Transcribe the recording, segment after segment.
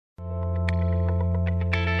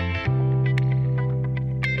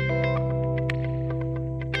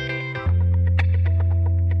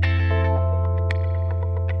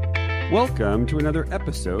Welcome to another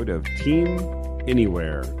episode of Team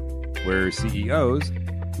Anywhere, where CEOs,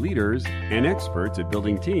 leaders, and experts at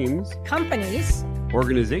building teams, companies,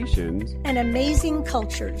 organizations, and amazing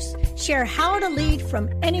cultures share how to lead from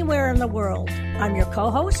anywhere in the world. I'm your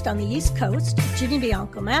co-host on the East Coast, Ginny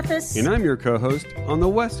Bianco Mathis. And I'm your co-host on the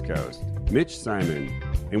West Coast, Mitch Simon.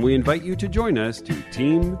 And we invite you to join us to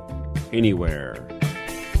Team Anywhere.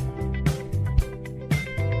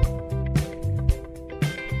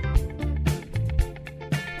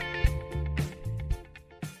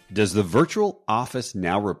 Does the virtual office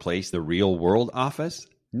now replace the real world office?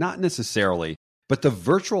 Not necessarily, but the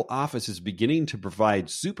virtual office is beginning to provide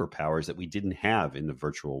superpowers that we didn't have in the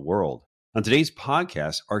virtual world. On today's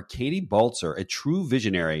podcast, Arkady Balcer, a true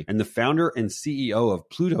visionary and the founder and CEO of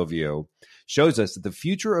PlutoView, shows us that the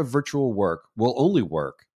future of virtual work will only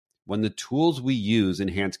work when the tools we use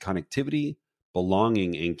enhance connectivity,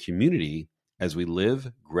 belonging, and community as we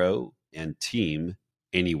live, grow, and team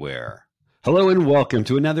anywhere. Hello and welcome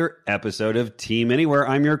to another episode of Team Anywhere.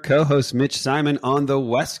 I'm your co-host, Mitch Simon, on the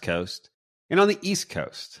West Coast. And on the East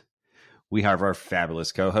Coast, we have our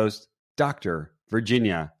fabulous co-host, Dr.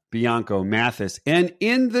 Virginia Bianco Mathis. And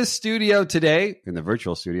in the studio today, in the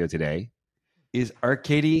virtual studio today, is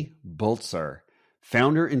Arkady Balcer,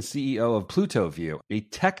 founder and CEO of PlutoView, a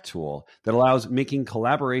tech tool that allows making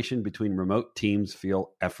collaboration between remote teams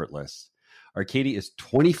feel effortless. Arkady is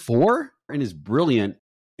 24 and is brilliant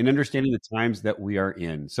in understanding the times that we are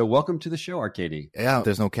in. So welcome to the show, Arkady. Yeah,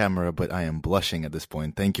 there's no camera, but I am blushing at this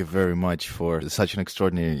point. Thank you very much for such an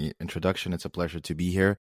extraordinary introduction. It's a pleasure to be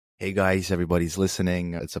here. Hey guys, everybody's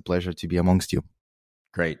listening. It's a pleasure to be amongst you.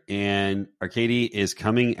 Great. And Arkady is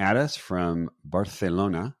coming at us from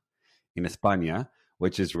Barcelona in España,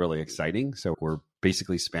 which is really exciting. So we're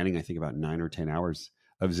basically spanning, I think, about 9 or 10 hours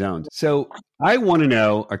of zones. So I want to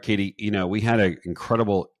know, Arkady, we had an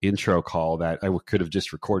incredible intro call that I could have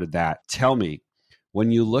just recorded that. Tell me,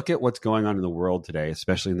 when you look at what's going on in the world today,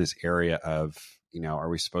 especially in this area of, are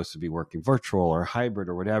we supposed to be working virtual or hybrid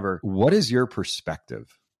or whatever? What is your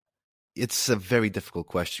perspective? It's a very difficult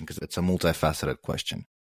question because it's a multifaceted question.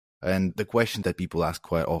 And the question that people ask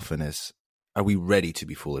quite often is, are we ready to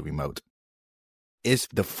be fully remote? Is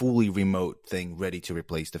the fully remote thing ready to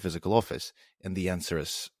replace the physical office? And the answer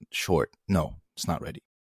is short. No, it's not ready.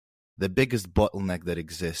 The biggest bottleneck that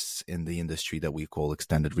exists in the industry that we call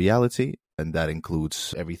extended reality, and that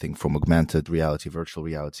includes everything from augmented reality, virtual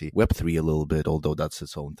reality, Web3 a little bit, although that's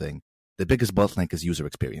its own thing. The biggest bottleneck is user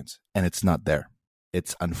experience, and it's not there.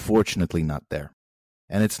 It's unfortunately not there.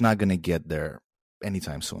 And it's not going to get there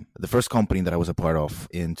anytime soon. The first company that I was a part of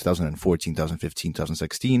in 2014, 2015,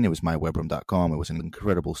 2016, it was mywebroom.com. It was an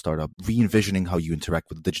incredible startup, re-envisioning how you interact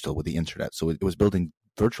with digital, with the internet. So it was building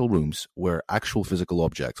virtual rooms where actual physical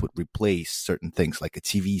objects would replace certain things, like a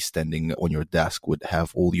TV standing on your desk would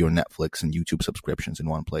have all your Netflix and YouTube subscriptions in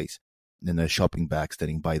one place. Then a shopping bag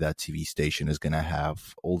standing by that TV station is going to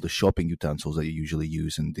have all the shopping utensils that you usually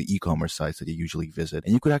use and the e-commerce sites that you usually visit.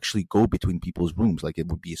 And you could actually go between people's rooms like it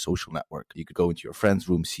would be a social network. You could go into your friend's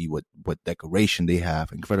room, see what decoration they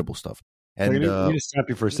have, incredible stuff. And let me just stop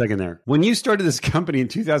you for a second there. When you started this company in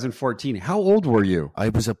 2014, how old were you? I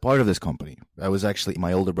was a part of this company. I was actually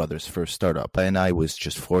my older brother's first startup. And I was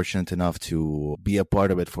just fortunate enough to be a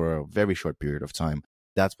part of it for a very short period of time.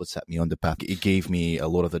 That's what set me on the path. It gave me a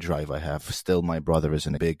lot of the drive I have. Still, my brother is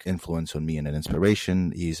a big influence on me and an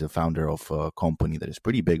inspiration. He's a founder of a company that is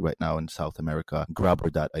pretty big right now in South America,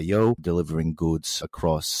 Grabber.io, delivering goods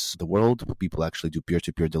across the world. People actually do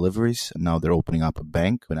peer-to-peer deliveries. And now they're opening up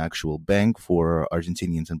an actual bank for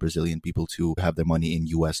Argentinians and Brazilian people to have their money in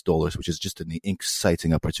US dollars, which is just an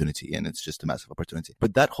exciting opportunity. And it's just a massive opportunity.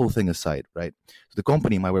 But that whole thing aside, right? So the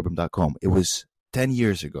company, mywebroom.com, it was 10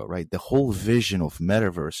 years ago, right? The whole vision of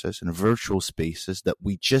metaverses and virtual spaces that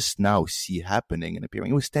we just now see happening and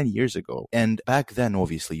appearing, it was 10 years ago. And back then,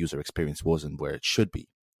 obviously, user experience wasn't where it should be.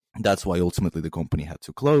 That's why ultimately the company had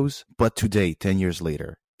to close. But today, 10 years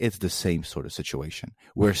later, it's the same sort of situation.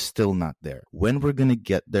 We're still not there. When we're going to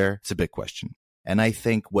get there, it's a big question. And I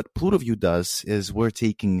think what PlutoView does is we're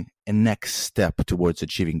taking a next step towards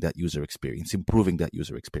achieving that user experience, improving that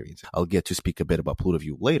user experience. I'll get to speak a bit about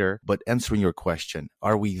PlutoView later, but answering your question,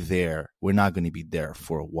 are we there? We're not going to be there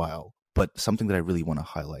for a while. But something that I really want to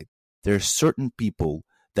highlight, there are certain people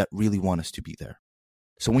that really want us to be there.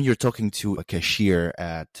 So when you're talking to a cashier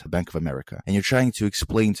at Bank of America and you're trying to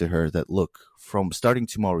explain to her that, look, from starting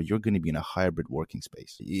tomorrow, you're going to be in a hybrid working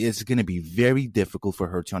space, it's going to be very difficult for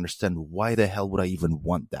her to understand why the hell would I even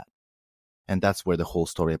want that? And that's where the whole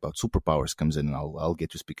story about superpowers comes in. And I'll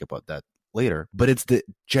get to speak about that later. But it's the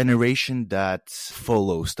generation that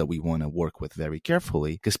follows that we want to work with very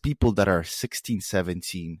carefully, because people that are 16,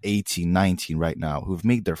 17, 18, 19 right now, who've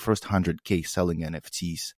made their first 100K selling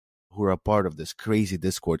NFTs, who are a part of this crazy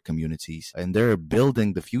Discord communities, and they're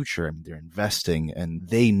building the future and they're investing, and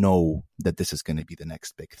they know that this is going to be the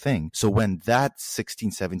next big thing. So when that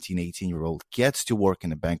 16, 17, 18-year-old gets to work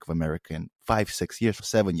in a Bank of America in 5, 6 years,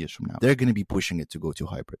 7 years from now, they're going to be pushing it to go to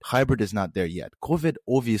hybrid. Hybrid is not there yet. COVID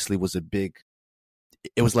obviously was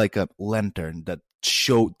it was like a lantern that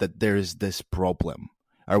showed that there is this problem.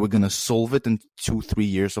 Are we going to solve it in 2-3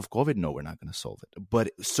 years of COVID? No, we're not going to solve it, but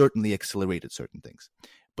it certainly accelerated certain things.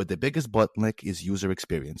 But the biggest bottleneck is user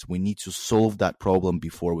experience. We need to solve that problem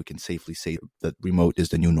before we can safely say that remote is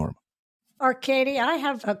the new norm. Arkady, I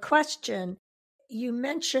have a question. You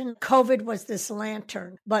mentioned COVID was this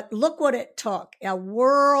lantern, but look what it took, a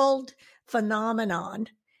world phenomenon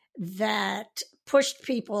that pushed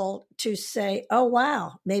people to say, oh,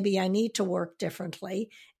 wow, maybe I need to work differently.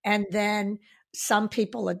 And then some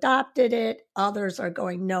people adopted it. Others are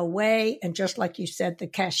going, no way. And just like you said, the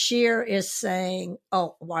cashier is saying,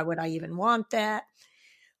 oh, why would I even want that?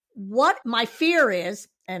 What my fear is,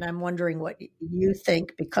 and I'm wondering what you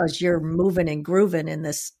think because you're moving and grooving in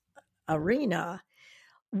this arena,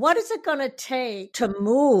 what is it going to take to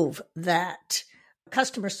move that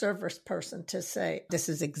customer service person to say, this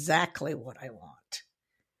is exactly what I want?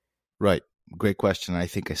 Right. Great question. I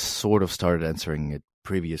think I sort of started answering it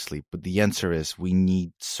previously, but the answer is we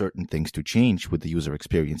need certain things to change with the user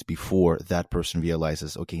experience before that person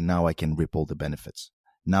realizes, okay, now I can reap all the benefits.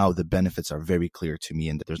 Now the benefits are very clear to me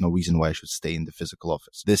and there's no reason why I should stay in the physical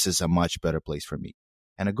office. This is a much better place for me.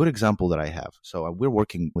 And a good example that I have, so we're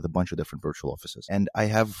working with a bunch of different virtual offices, and I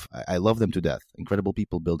love them to death. Incredible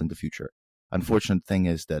people building the future. Unfortunate thing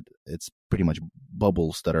is that it's pretty much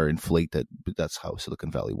bubbles that are inflated, but that's how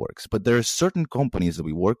Silicon Valley works. But there are certain companies that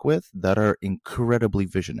we work with that are incredibly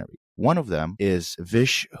visionary. One of them is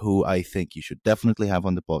Vish, who I think you should definitely have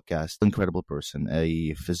on the podcast. Incredible person,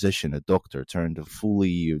 a physician, a doctor, turned a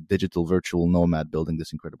fully digital virtual nomad building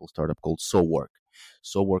this incredible startup called SoWork.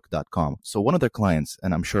 SoWork.com. So one of their clients,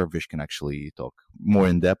 and I'm sure Vish can actually talk more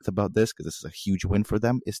in depth about this because this is a huge win for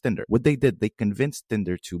them, is Tinder. What they did, they convinced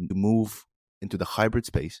Tinder to move into the hybrid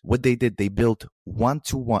space. What they did, they built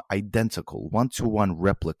identical one-to-one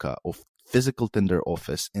replica of physical Tinder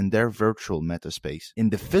office in their virtual meta space.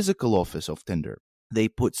 In the physical office of Tinder, they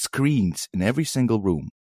put screens in every single room.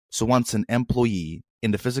 So once an employee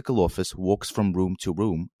in the physical office walks from room to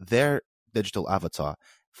room, their digital avatar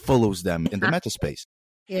follows them in the meta space.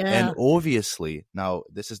 Yeah. And obviously, now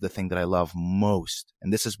this is the thing that I love most,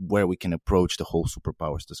 and this is where we can approach the whole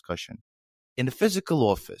superpowers discussion. In the physical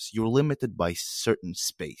office, you're limited by certain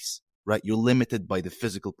space, right? You're limited by the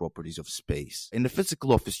physical properties of space. In the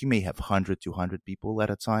physical office, you may have 100, 200 people at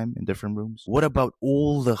a time in different rooms. What about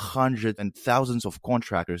all the hundreds and thousands of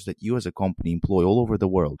contractors that you as a company employ all over the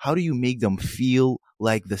world? How do you make them feel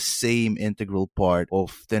like the same integral part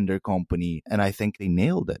of Tinder company? And I think they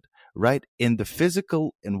nailed it, right? In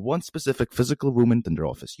one specific physical room in Tinder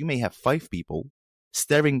office, you may have 5 people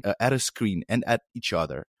staring at a screen and at each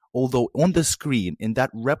other. Although on the screen, in that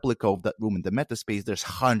replica of that room, in the meta space, there's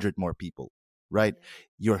 100 more people, right?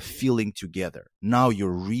 You're feeling together. Now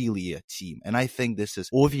you're really a team. And I think this is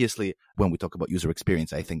obviously, when we talk about user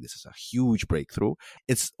experience, I think this is a huge breakthrough.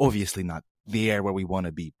 It's obviously not there where we want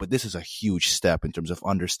to be, but this is a huge step in terms of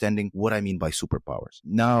understanding what I mean by superpowers.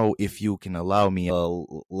 Now, if you can allow me,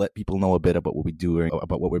 I'll let people know a bit about what we do,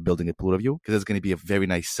 about what we're building at PlutoView, because it's going to be a very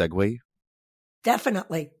nice segue.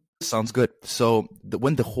 Definitely. Sounds good. So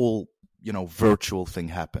when the whole, virtual thing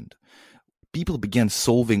happened, people began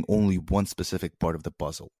solving only one specific part of the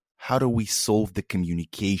puzzle. How do we solve the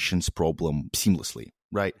communications problem seamlessly,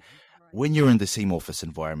 right? When you're in the same office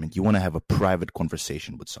environment, you want to have a private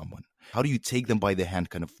conversation with someone. How do you take them by the hand,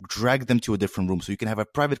 kind of drag them to a different room so you can have a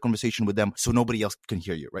private conversation with them so nobody else can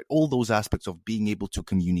hear you, right? All those aspects of being able to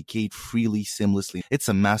communicate freely, seamlessly. It's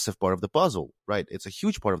a massive part of the puzzle, right? It's a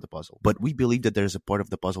huge part of the puzzle. But we believe that there's a part of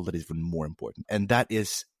the puzzle that is even more important. And that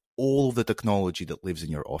is all of the technology that lives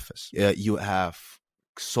in your office. You have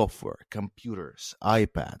software, computers,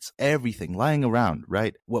 iPads, everything lying around,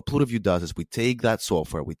 right? What PlutoView does is we take that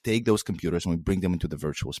software, we take those computers and we bring them into the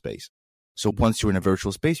virtual space. So once you're in a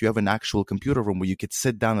virtual space, you have an actual computer room where you could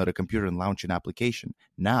sit down at a computer and launch an application.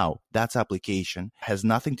 Now, that application has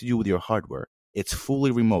nothing to do with your hardware. It's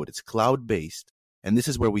fully remote. It's cloud-based. And this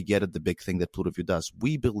is where we get at the big thing that PlutoView does.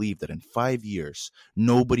 We believe that in 5 years,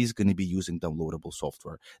 nobody's going to be using downloadable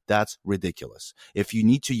software. That's ridiculous. If you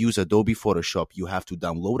need to use Adobe Photoshop, you have to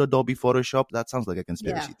download Adobe Photoshop. That sounds like a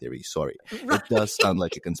conspiracy theory. Sorry. Right. It does sound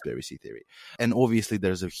like a conspiracy theory. And obviously,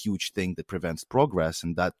 there's a huge thing that prevents progress,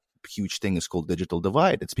 and that huge thing is called digital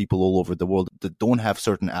divide. It's people all over the world that don't have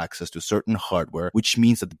certain access to certain hardware, which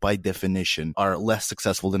means that by definition are less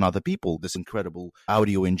successful than other people. This incredible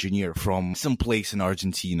audio engineer from some place in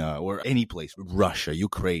Argentina or any place, Russia,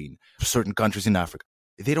 Ukraine, certain countries in Africa,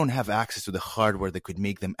 they don't have access to the hardware that could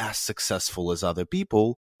make them as successful as other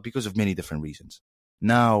people because of many different reasons.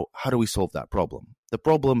 Now, how do we solve that problem? The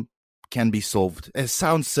problem can be solved. It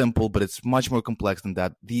sounds simple, but it's much more complex than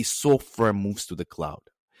that. The software moves to the cloud.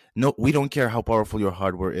 No, we don't care how powerful your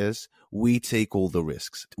hardware is. We take all the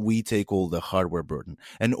risks. We take all the hardware burden.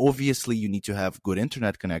 And obviously, you need to have good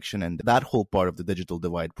internet connection. And that whole part of the digital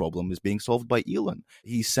divide problem is being solved by Elon.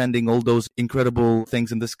 He's sending all those incredible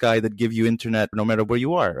things in the sky that give you internet no matter where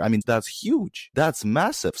you are. I mean, that's huge. That's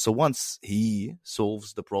massive. So once he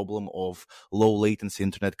solves the problem of low latency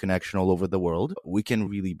internet connection all over the world, we can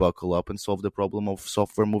really buckle up and solve the problem of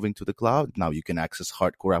software moving to the cloud. Now you can access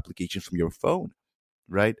hardcore applications from your phone.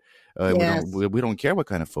 Right? Yes. We don't care what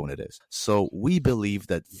kind of phone it is. So we believe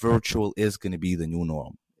that virtual is going to be the new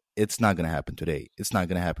norm. It's not going to happen today. It's not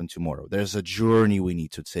going to happen tomorrow. There's a journey we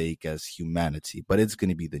need to take as humanity, but it's going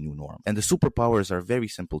to be the new norm. And the superpowers are very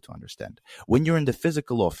simple to understand. When you're in the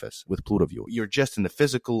physical office with PlutoView, you're just in the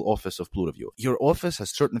physical office of PlutoView. Your office has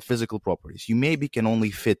certain physical properties. You maybe can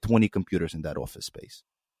only fit 20 computers in that office space.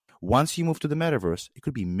 Once you move to the metaverse, it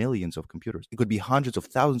could be millions of computers. It could be hundreds of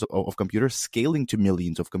thousands of computers scaling to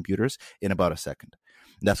millions of computers in about a second.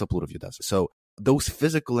 That's what PlutoView does. So those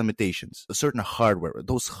physical limitations, a certain hardware,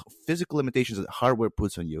 those physical limitations that hardware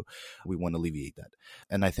puts on you, we want to alleviate that.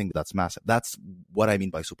 And I think that's massive. That's what I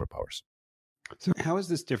mean by superpowers. So how is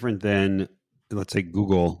this different than, let's say,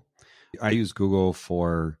 Google? I use Google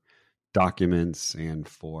for documents and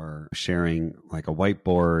for sharing like a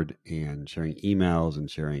whiteboard and sharing emails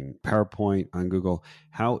and sharing PowerPoint on Google.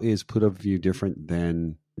 How is PlutoView different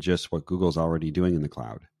than just what Google's already doing in the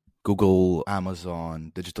cloud? Google,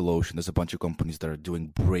 Amazon, DigitalOcean, there's a bunch of companies that are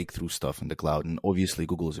doing breakthrough stuff in the cloud. And obviously,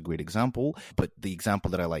 Google is a great example. But the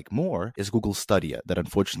example that I like more is Google Stadia, that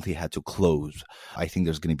unfortunately had to close. I think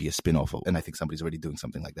there's going to be a spin-off, and I think somebody's already doing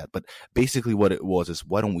something like that. But basically what it was is,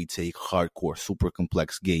 why don't we take hardcore, super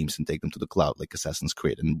complex games and take them to the cloud, like Assassin's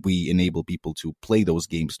Creed? And we enable people to play those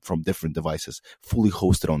games from different devices, fully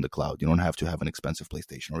hosted on the cloud. You don't have to have an expensive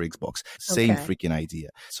PlayStation or Xbox. Same freaking idea.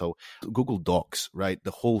 So Google Docs, right?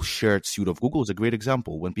 The whole shared suite of Google is a great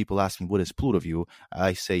example. When people ask me, what is PlutoView?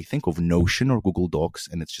 I say, think of Notion or Google Docs,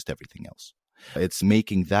 and it's just everything else. It's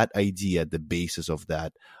making that idea the basis of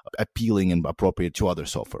that appealing and appropriate to other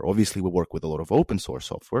software. Obviously, we work with a lot of open source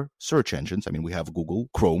software, search engines. I mean, we have Google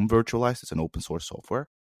Chrome virtualized. It's an open source software.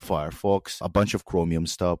 Firefox, a bunch of Chromium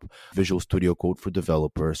stuff, Visual Studio Code for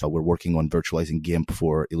developers. We're working on virtualizing GIMP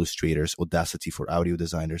for illustrators, Audacity for audio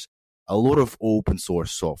designers. A lot of open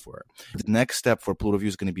source software. The next step for PlutoView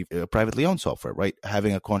is going to be privately owned software, right?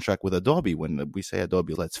 Having a contract with Adobe. When we say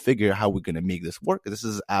Adobe, let's figure how we're going to make this work. This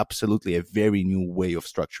is absolutely a very new way of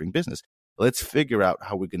structuring business. Let's figure out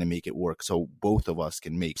how we're going to make it work so both of us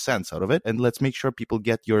can make sense out of it. And let's make sure people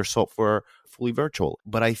get your software fully virtual.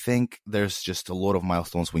 But I think there's just a lot of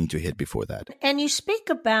milestones we need to hit before that. And you speak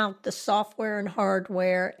about the software and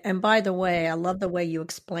hardware. And by the way, I love the way you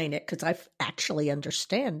explain it because I actually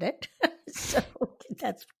understand it. So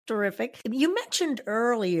that's terrific. You mentioned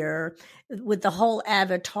earlier with the whole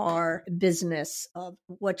avatar business, of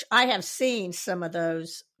which I have seen some of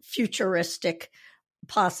those futuristic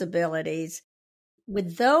possibilities.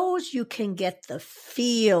 With those, you can get the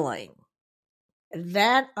feeling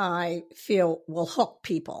that I feel will hook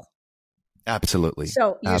people. Absolutely.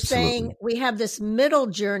 So you're saying we have this middle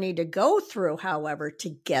journey to go through, however, to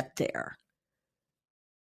get there.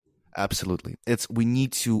 Absolutely. We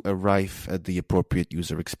need to arrive at the appropriate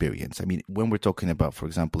user experience. I mean, when we're talking about, for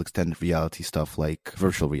example, extended reality stuff like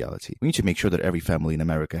virtual reality, we need to make sure that every family in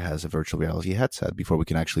America has a virtual reality headset before we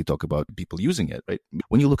can actually talk about people using it, right?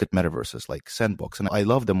 When you look at metaverses like Sandbox, and I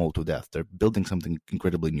love them all to death, they're building something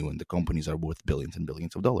incredibly new and the companies are worth billions and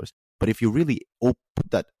billions of dollars. But if you really put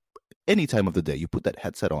that any time of the day, you put that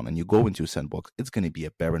headset on and you go into Sandbox, it's going to be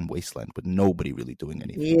a barren wasteland with nobody really doing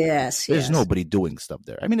anything. Yes. There's nobody doing stuff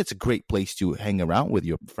there. I mean, it's a great place to hang around with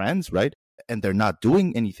your friends, right? And they're not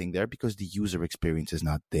doing anything there because the user experience is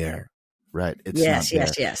not there. right? It's not there.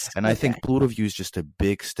 Yes. And I think PlutoView is just a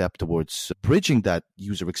big step towards bridging that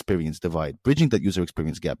user experience divide, bridging that user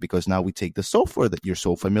experience gap, because now we take the software that you're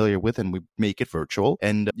so familiar with and we make it virtual,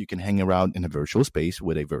 and you can hang around in a virtual space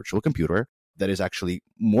with a virtual computer that is actually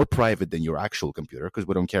more private than your actual computer, because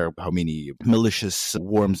we don't care how many malicious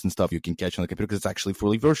worms and stuff you can catch on the computer, because it's actually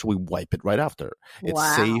fully virtual. We wipe it right after.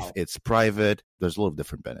 It's safe, it's private. There's a lot of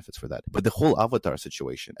different benefits for that. But the whole avatar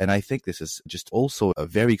situation, and I think this is just also a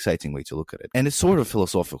very exciting way to look at it. And it's sort of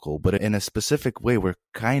philosophical, but in a specific way, we're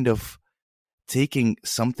kind of taking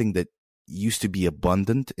something that used to be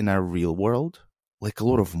abundant in our real world, like a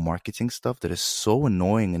lot of marketing stuff that is so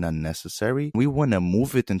annoying and unnecessary. We want to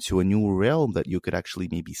move it into a new realm that you could actually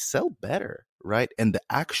maybe sell better, right? And the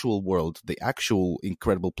actual world, the actual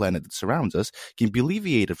incredible planet that surrounds us can be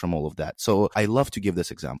alleviated from all of that. So I love to give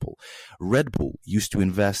this example. Red Bull used to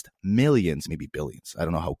invest millions, maybe billions. I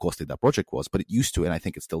don't know how costly that project was, but it used to, and I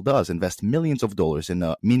think it still does, invest millions of dollars in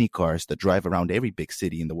mini cars that drive around every big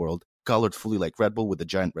city in the world, colored fully like Red Bull with a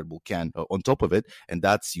giant Red Bull can on top of it. And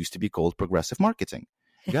that's used to be called progressive marketing.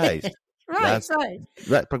 Guys,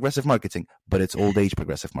 right, progressive marketing, but it's old age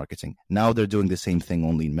progressive marketing. Now they're doing the same thing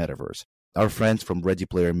only in metaverse. Our friends from Ready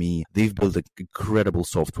Player Me, they've built an incredible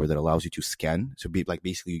software that allows you to scan. So be like,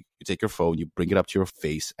 basically you take your phone, you bring it up to your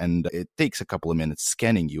face, and it takes a couple of minutes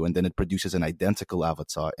scanning you, and then it produces an identical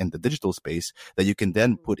avatar in the digital space that you can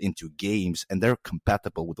then put into games, and they're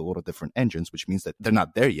compatible with a lot of different engines, which means that they're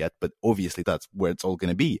not there yet, but obviously that's where it's all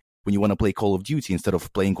going to be. When you want to play Call of Duty, instead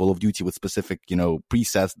of playing Call of Duty with specific,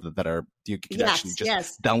 presets that are, you can actually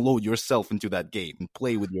just download yourself into that game and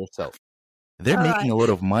play with yourself. They're making a lot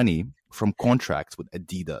of money from contracts with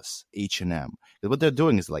Adidas, H&M. What they're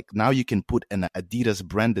doing is like, now you can put an Adidas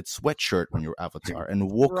branded sweatshirt on your avatar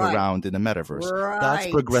and walk around in the metaverse.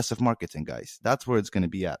 That's progressive marketing, guys. That's where it's going to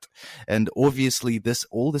be at. And obviously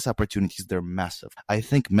all these opportunities, they're massive. I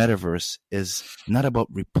think metaverse is not about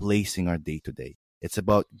replacing our day-to-day. It's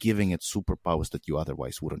about giving it superpowers that you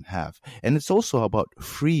otherwise wouldn't have. And it's also about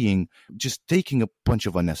freeing, just taking a bunch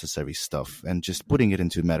of unnecessary stuff and just putting it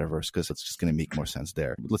into metaverse, because it's just going to make more sense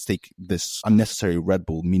there. Let's take this unnecessary Red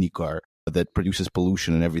Bull mini car that produces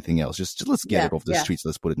pollution and everything else. Just let's get it off the streets.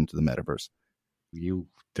 Let's put it into the metaverse. You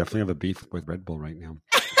definitely have a beef with Red Bull right now.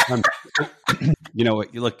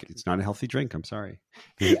 Look, it's not a healthy drink. I'm sorry.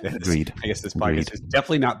 Agreed. I guess this podcast is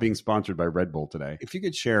definitely not being sponsored by Red Bull today. If you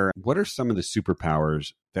could share, what are some of the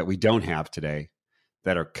superpowers that we don't have today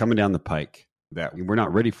that are coming down the pike that we're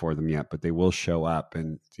not ready for them yet, but they will show up,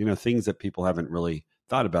 and, things that people haven't really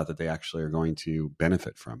thought about that they actually are going to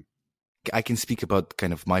benefit from? I can speak about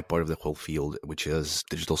kind of my part of the whole field, which is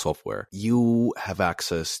digital software. You have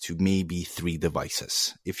access to maybe 3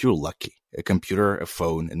 devices, if you're lucky. A computer, a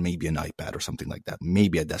phone, and maybe an iPad or something like that.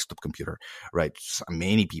 Maybe a desktop computer, right?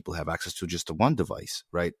 Many people have access to just one device,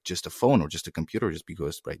 right? Just a phone or just a computer, just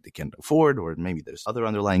because, right, they can't afford, or maybe there's other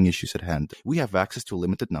underlying issues at hand. We have access to a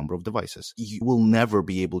limited number of devices. You will never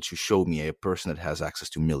be able to show me a person that has access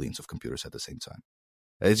to millions of computers at the same time.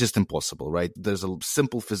 It's just impossible, right? There's a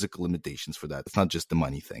simple physical limitations for that. It's not just the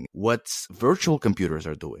money thing. What virtual computers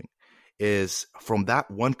are doing is, from that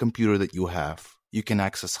one computer that you have, you can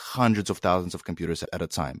access hundreds of thousands of computers at a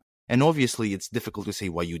time. And obviously, it's difficult to say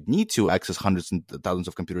why you'd need to access hundreds and thousands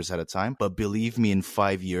of computers at a time. But believe me, in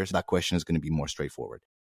 5 years, that question is going to be more straightforward.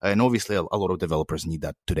 And obviously, a lot of developers need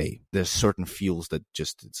that today. There's certain fields that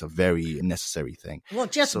it's a very necessary thing. Well,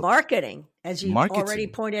 marketing, as you already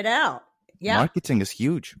pointed out. Yeah. Marketing is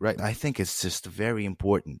huge, right? I think it's just very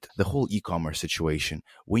important. The whole e-commerce situation,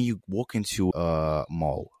 when you walk into a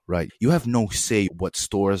mall, right, you have no say what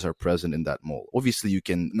stores are present in that mall. Obviously, you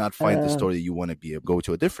can not find the store that you want to go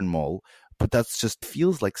to a different mall, but that just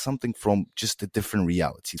feels like something from just a different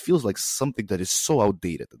reality. It feels like something that is so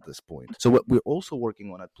outdated at this point. So what we're also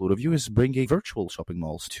working on at PlutoView is bringing virtual shopping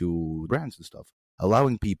malls to brands and stuff,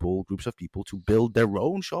 allowing groups of people to build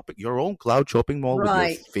your own cloud shopping mall with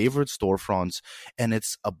your favorite storefronts. And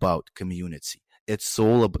it's about community. It's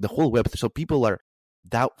all about the whole Web3. So people are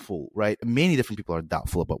doubtful, right? Many different people are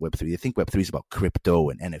doubtful about Web3. They think Web3 is about crypto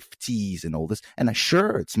and NFTs and all this. And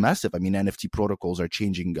sure, it's massive. I mean, NFT protocols are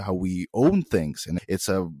changing how we own things. And it's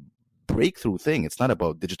a breakthrough thing. It's not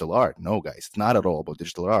about digital art. No, guys, it's not at all about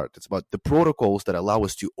digital art. It's about the protocols that allow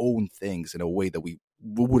us to own things in a way that we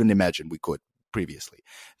wouldn't imagine we could previously,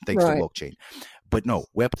 thanks to blockchain. But no,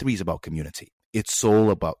 Web3 is about community. It's all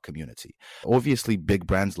about community. Obviously, big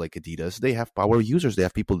brands like Adidas, they have power users. They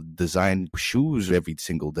have people design shoes every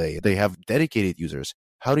single day. They have dedicated users.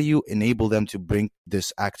 How do you enable them to bring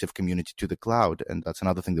this active community to the cloud? And that's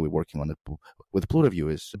another thing that we're working on with PlutoView,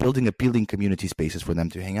 is building appealing community spaces for them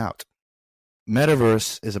to hang out.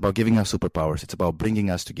 Metaverse is about giving us superpowers. It's about bringing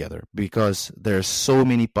us together because there's so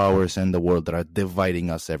many powers in the world that are dividing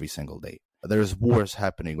us every single day. There's wars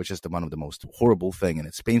happening, which is one of the most horrible thing, and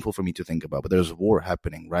it's painful for me to think about, but there's war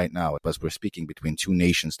happening right now as we're speaking between two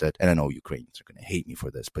nations that, and I know Ukrainians are going to hate me for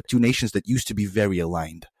this, but two nations that used to be very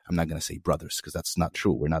aligned. I'm not going to say brothers because that's not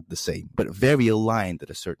true. We're not the same, but very aligned at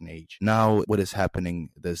a certain age. Now what is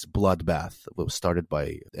happening, this bloodbath was started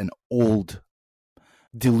by an old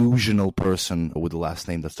delusional person with a last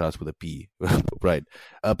name that starts with a P, right?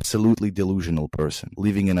 Absolutely delusional person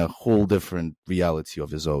living in a whole different reality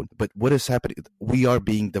of his own. But what is happening? We are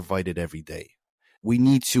being divided every day. We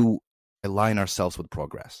need to align ourselves with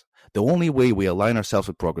progress. The only way we align ourselves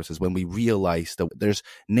with progress is when we realize that there's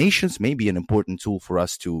nations may be an important tool for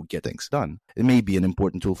us to get things done. It may be an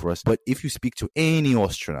important tool for us. But if you speak to any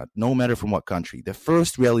astronaut, no matter from what country, the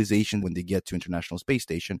first realization when they get to International Space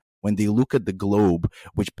Station, when they look at the globe,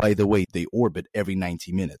 which, by the way, they orbit every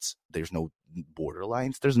 90 minutes, there's no border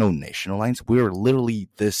lines, there's no national lines. We're literally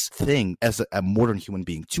this thing as a modern human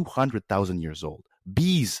being, 200,000 years old.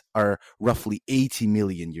 Bees are roughly 80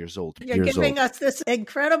 million years old. You're giving us this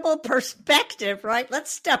incredible perspective, right?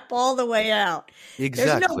 Let's step all the way out.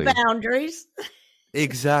 Exactly. There's no boundaries.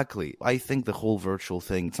 Exactly. I think the whole virtual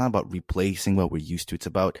thing, it's not about replacing what we're used to. It's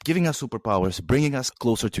about giving us superpowers, bringing us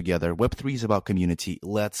closer together. Web3 is about community.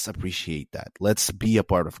 Let's appreciate that. Let's be a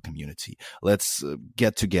part of community. Let's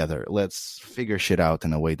get together. Let's figure shit out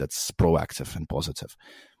in a way that's proactive and positive.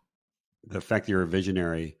 The fact that you're a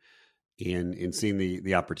visionary in seeing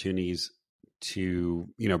the opportunities to,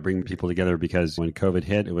 bring people together, because when COVID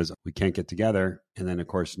hit, it was, we can't get together. And then of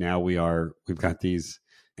course now we've got these,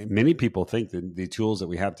 many people think that the tools that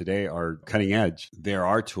we have today are cutting edge. There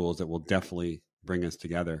are tools that will definitely bring us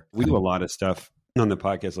together. We do a lot of stuff on the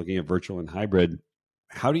podcast looking at virtual and hybrid.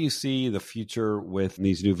 How do you see the future with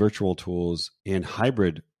these new virtual tools and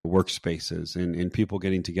hybrid workspaces and people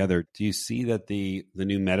getting together? Do you see that the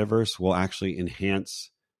new metaverse will actually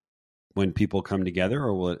enhance when people come together,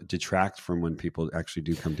 or will it detract from when people actually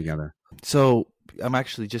do come together? So I'm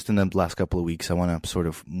actually just in the last couple of weeks, I want to sort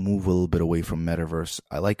of move a little bit away from metaverse.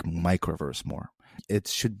 I like microverse more. It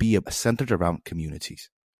should be centered around communities.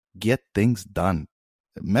 Get things done.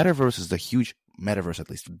 Metaverse is the huge metaverse, at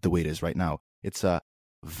least the way it is right now. It's a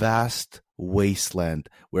vast wasteland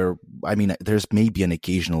where, there's maybe an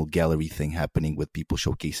occasional gallery thing happening with people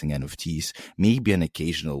showcasing NFTs, maybe an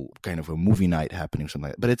occasional kind of a movie night happening, something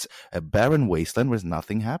like that. But it's a barren wasteland where there's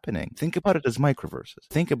nothing happening. Think about it as microverses.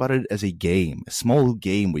 Think about it as a game, a small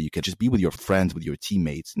game where you can just be with your friends, with your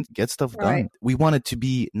teammates, and get stuff done. We want it to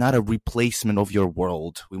be not a replacement of your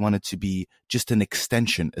world. We want it to be just an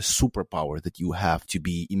extension, a superpower that you have to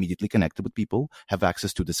be immediately connected with people, have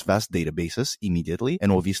access to this vast databases immediately,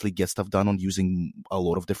 and obviously get stuff done on using a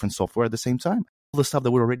lot of different software at the same time. All the stuff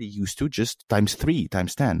that we're already used to, just times 3,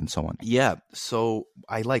 times 10, and so on. Yeah, so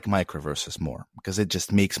I like microverses more because it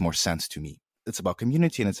just makes more sense to me. It's about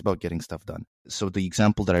community and it's about getting stuff done. So the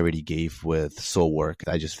example that I already gave with Soulwork,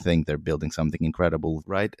 I just think they're building something incredible,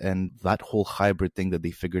 right? And that whole hybrid thing that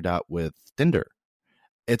they figured out with Tinder.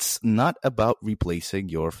 It's not about replacing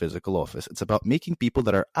your physical office. It's about making people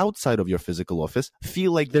that are outside of your physical office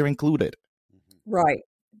feel like they're included. Right.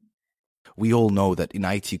 We all know that in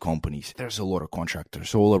IT companies, there's a lot of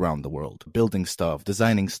contractors all around the world, building stuff,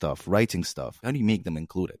 designing stuff, writing stuff. How do you make them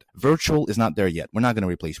included? Virtual is not there yet. We're not going to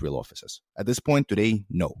replace real offices. At this point today,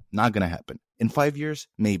 no, not going to happen. In 5 years,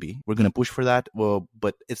 maybe. We're going to push for that,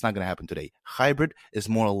 but it's not going to happen today. Hybrid is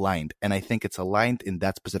more aligned, and I think it's aligned in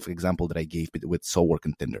that specific example that I gave with Soulwork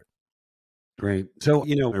and Tinder. Great. So,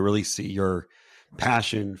 I really see your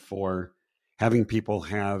passion for having people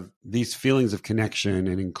have these feelings of connection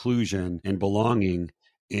and inclusion and belonging.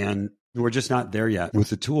 And we're just not there yet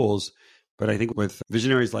with the tools. But I think with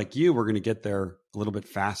visionaries like you, we're going to get there a little bit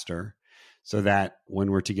faster so that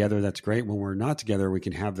when we're together, that's great. When we're not together, we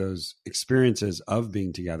can have those experiences of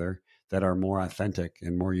being together that are more authentic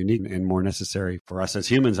and more unique and more necessary for us as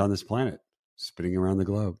humans on this planet, spinning around the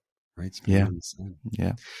globe. Right? Yeah.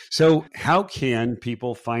 Yeah. So how can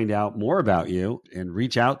people find out more about you and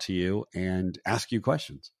reach out to you and ask you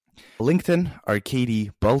questions? LinkedIn,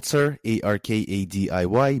 Arkady Baltzer,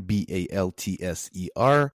 ARKADIY,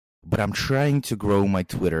 BALTSER. But I'm trying to grow my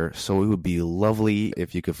Twitter, so it would be lovely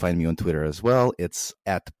if you could find me on Twitter as well. It's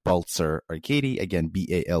at Baltzer Arkady, again,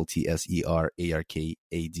 BALTSER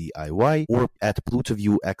ADIY, or at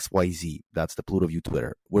PlutoView XYZ. That's the PlutoView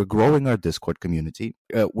Twitter. We're growing our Discord community.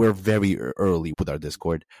 We're very early with our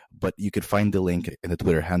Discord, but you could find the link in the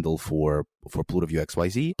Twitter handle for PlutoView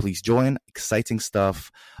XYZ. Please join. Exciting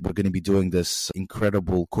stuff. We're going to be doing this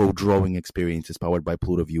incredible co-drawing experiences powered by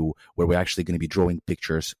PlutoView, where we're actually going to be drawing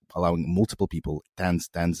pictures, allowing multiple people, tens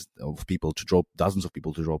of people to draw, dozens of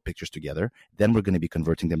people to draw pictures together. Then we're going to be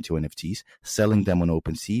converting them to NFTs, selling them on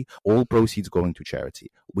OpenSea, all proceeds going to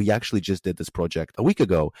charity. We actually just did this project a week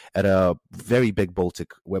ago at a very big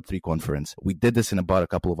Baltic Web3 conference. We did this in about a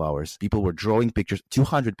couple of hours. People were drawing pictures.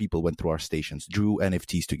 200 people went through our stations, drew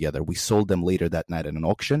NFTs together. We sold them later that night at an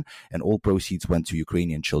auction, and all proceeds went to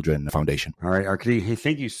Ukrainian Children Foundation. All right, Arkady, hey,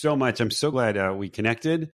 thank you so much. I'm so glad we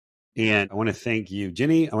connected. And I want to thank you,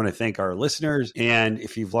 Ginny. I want to thank our listeners. And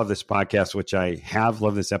if you've loved this podcast, which I have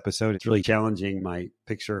loved this episode, it's really challenging my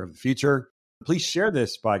picture of the future. Please share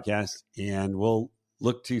this podcast, and we'll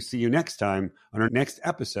look to see you next time on our next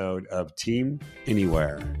episode of Team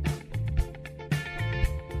Anywhere.